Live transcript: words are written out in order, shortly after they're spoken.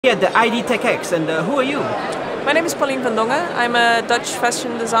Yeah, the ID TechX, and who are you? My name is Pauline van Dongen. I'm a Dutch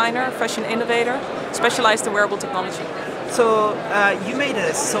fashion designer, fashion innovator, specialized in wearable technology. So you made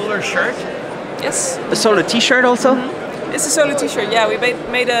a solar shirt? Yes. A solar t-shirt also? It's a solar t-shirt, yeah. We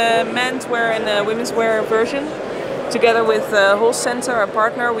made a men's wear and a women's wear version. Together with Hol Center, our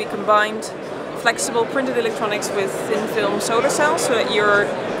partner, we combined flexible printed electronics with thin film solar cells so that your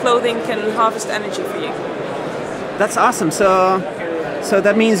clothing can harvest energy for you. That's awesome. So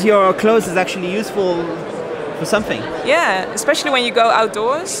that means your clothes is actually useful for something. Yeah, especially when you go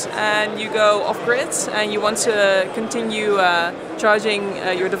outdoors and you go off-grid and you want to continue charging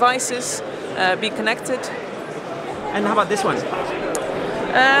your devices, be connected. And how about this one?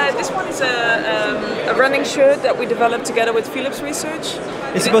 This one is a running shirt that we developed together with Philips Research.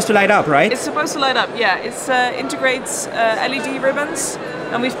 It's supposed to light up, right? It's supposed to light up, yeah. It integrates LED ribbons,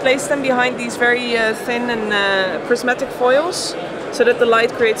 and we've placed them behind these very thin and prismatic foils, so that the light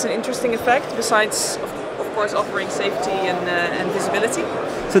creates an interesting effect, besides, of course, offering safety and visibility.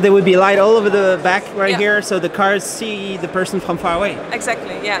 So there would be light all over the back right Yeah. here, so the cars see the person from far away.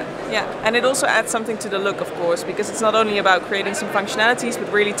 Exactly, yeah. And it also adds something to the look, of course, because it's not only about creating some functionalities,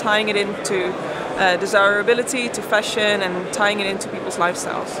 but really tying it into desirability, to fashion, and tying it into people's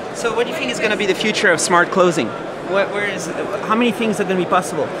lifestyles. So what do you think is going to be the future of smart clothing? How many things are going to be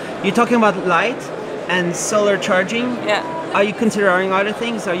possible? You're talking about light and solar charging. Yeah. Are you considering other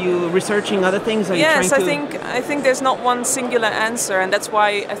things? Are you researching other things? Are you Yes, trying to... I think there's not one singular answer, and that's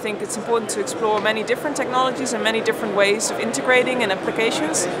why I think it's important to explore many different technologies and many different ways of integrating and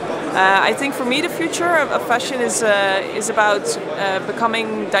applications. I think for me the future of fashion is about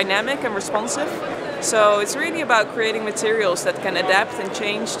becoming dynamic and responsive. So it's really about creating materials that can adapt and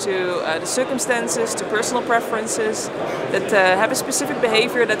change to the circumstances, to personal preferences, that have a specific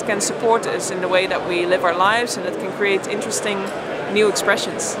behavior that can support us in the way that we live our lives and that can create interesting new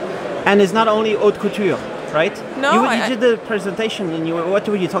expressions. And it's not only haute couture, right? No, you did the presentation and what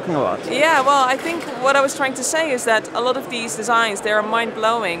were you talking about? Yeah, well, I think what I was trying to say is that a lot of these designs, they are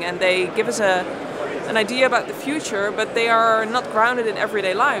mind-blowing and they give us an idea about the future, but they are not grounded in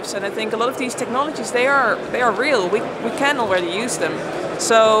everyday lives. And I think a lot of these technologies, they are real. We can already use them.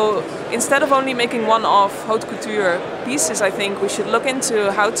 So instead of only making one-off haute couture pieces, I think we should look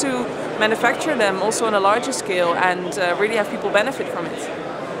into how to manufacture them also on a larger scale and really have people benefit from it.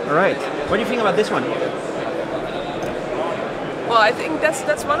 All right. What do you think about this one? Well, I think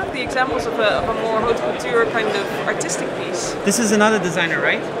that's one of the examples of a more haute couture kind of artistic piece. This is another designer,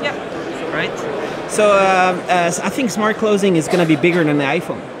 right? Yeah. Right. So I think smart clothing is going to be bigger than the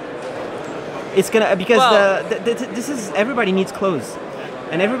iPhone. It's gonna because this is everybody needs clothes,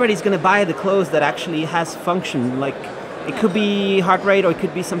 and everybody's going to buy the clothes that actually has function. Like it could be heart rate or it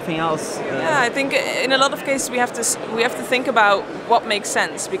could be something else. Yeah, I think in a lot of cases we have to think about what makes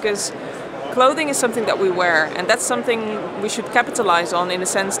sense, because clothing is something that we wear, and that's something we should capitalize on in the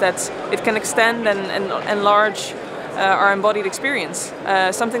sense that it can extend and enlarge our embodied experience.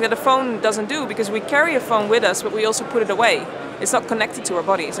 Something that a phone doesn't do, because we carry a phone with us, but we also put it away. It's not connected to our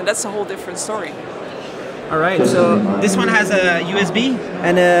bodies, and that's a whole different story. All right, so this one has a USB,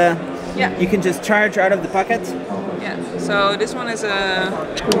 and yeah, you can just charge out of the pocket. Yeah, so this one is a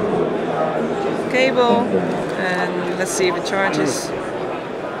cable, and let's see if it charges.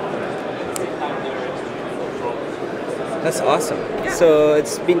 That's awesome. Yeah. So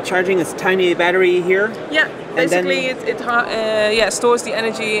it's been charging its tiny battery here. Yeah, basically it stores the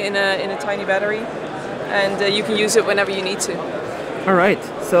energy in a tiny battery, and you can use it whenever you need to. All right.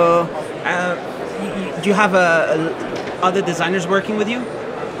 So do you have other designers working with you?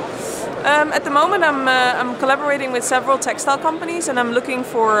 At the moment, I'm collaborating with several textile companies, and I'm looking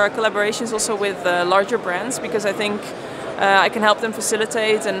for collaborations also with larger brands, because I think I can help them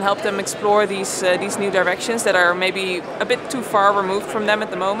facilitate and help them explore these new directions that are maybe a bit too far removed from them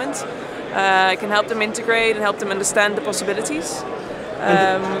at the moment. I can help them integrate and help them understand the possibilities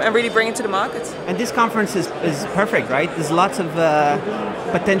and really bring it to the market. And this conference is perfect, right? There's lots of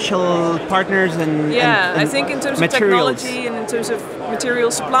potential partners and I think in terms materials. of technology and in terms of material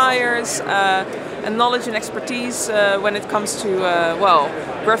suppliers and knowledge and expertise when it comes to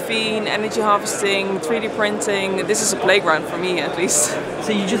graphene, energy harvesting, 3D printing. This is a playground for me, at least.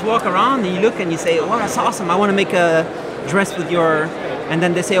 So you just walk around and you look and you say, "Oh, that's awesome! I want to make a dress with your," and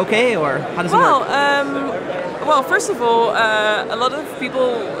then they say, "Okay," or how does it work? Well, first of all, a lot of people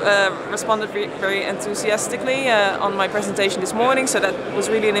responded very enthusiastically on my presentation this morning, so that was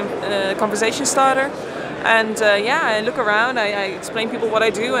really a conversation starter. And I look around, I explain people what I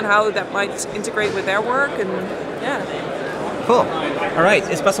do and how that might integrate with their work, and yeah. Cool. All right,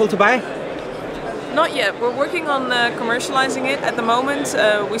 is possible to buy? Not yet. We're working on commercializing it. At the moment,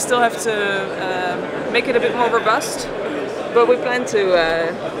 we still have to make it a bit more robust, but we plan to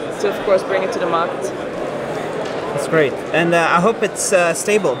of course, bring it to the market. That's great, and I hope it's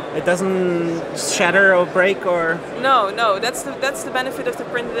stable. It doesn't shatter or break or. No. That's the benefit of the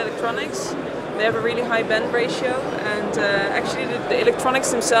printed electronics. They have a really high bend ratio, and actually the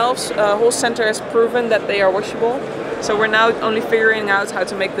electronics themselves, Whole Center has proven that they are washable. So we're now only figuring out how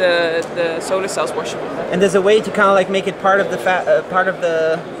to make the solar cells washable. And there's a way to kind of like make it part of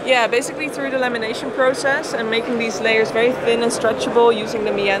the. Yeah, basically through the lamination process and making these layers very thin and stretchable using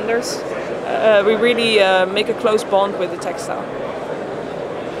the meanders. We really make a close bond with the textile.